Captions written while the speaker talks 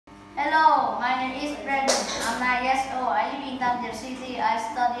Hello, my name is Brenden. I'm 9 years old. I live in Tùng City. I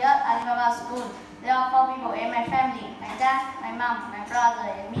study at A2-Alibabashool. There are 4 people in my family. My dad, my mom, my brother,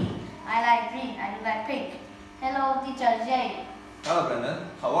 and me. I like green. I like pink. Hello, teacher Jay. Hello, Brenden.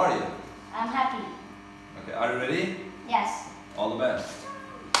 How are you? I'm happy. Okay, are you ready? Yes. All the best.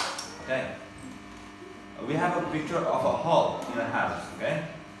 Okay. We have a picture of a hall in a house, okay?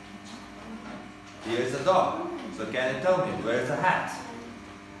 Here is a dog. So can you tell me, where is the hat?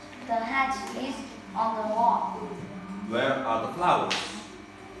 The hat is on the wall. Where are the flowers?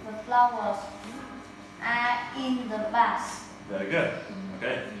 The flowers are in the vase. Very good.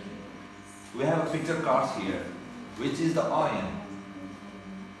 Okay. We have a picture cards here. Which is the onion?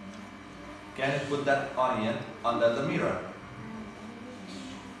 Can you put that onion under the mirror?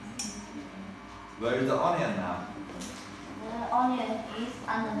 Where is the onion now? The onion is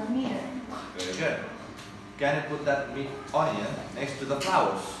under the mirror. Very good. Can you put that onion next to the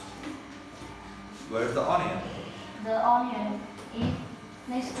flowers? Where is the onion? The onion is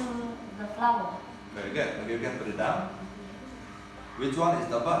next to the flower. Very good. Okay, you can put it down. Which one is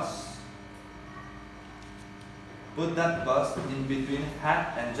the bus? Put that bus in between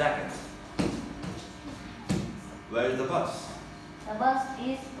hat and jacket. Where is the bus? The bus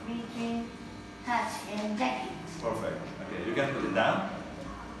is between hat and jacket. Perfect. Okay, you can put it down.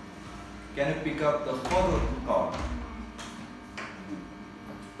 Can you pick up the photo card?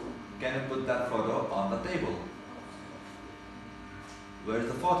 Can you put that photo on the table? Where is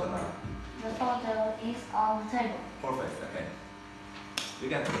the photo now? The photo is on the table. Perfect. Okay. You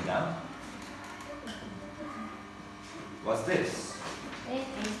can put it down. What's this? This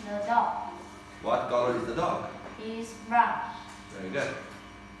is the dog. What color is the dog? It is brown. Very good.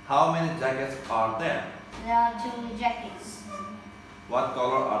 How many jackets are there? There are 2 jackets. What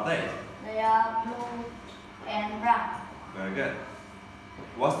color are they? They are blue and brown. Very good.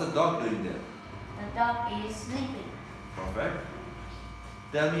 What's the dog doing there? The dog is sleeping. Perfect.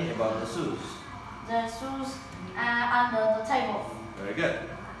 Tell me about the shoes. The shoes are under the table. Very good.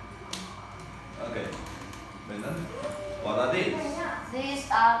 Okay. Brenden, what are these? These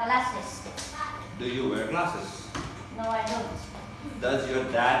are glasses. Do you wear glasses? No, I don't. Does your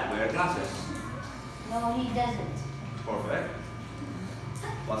dad wear glasses? No, he doesn't. Perfect.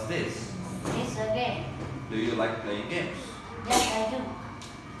 What's this? It's a game. Do you like playing games? Yes, I do.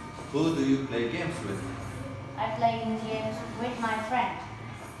 Who do you play games with? I play games with my friend.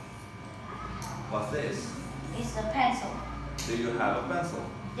 What's this? It's a pencil. Do you have a pencil?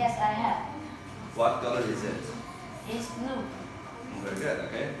 Yes, I have. What color is it? It's blue. Very good.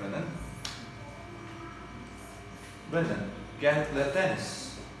 Okay, Brenden. Brenden, can you play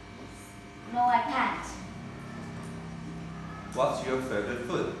tennis? No, I can't. What's your favorite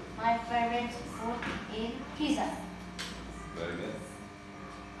food? My favorite food is pizza. Very good.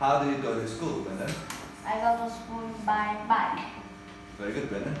 How do you go to school, Brenden? I go to school by bike. Very good,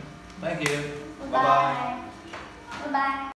 Brenden. Thank you. Goodbye. Goodbye.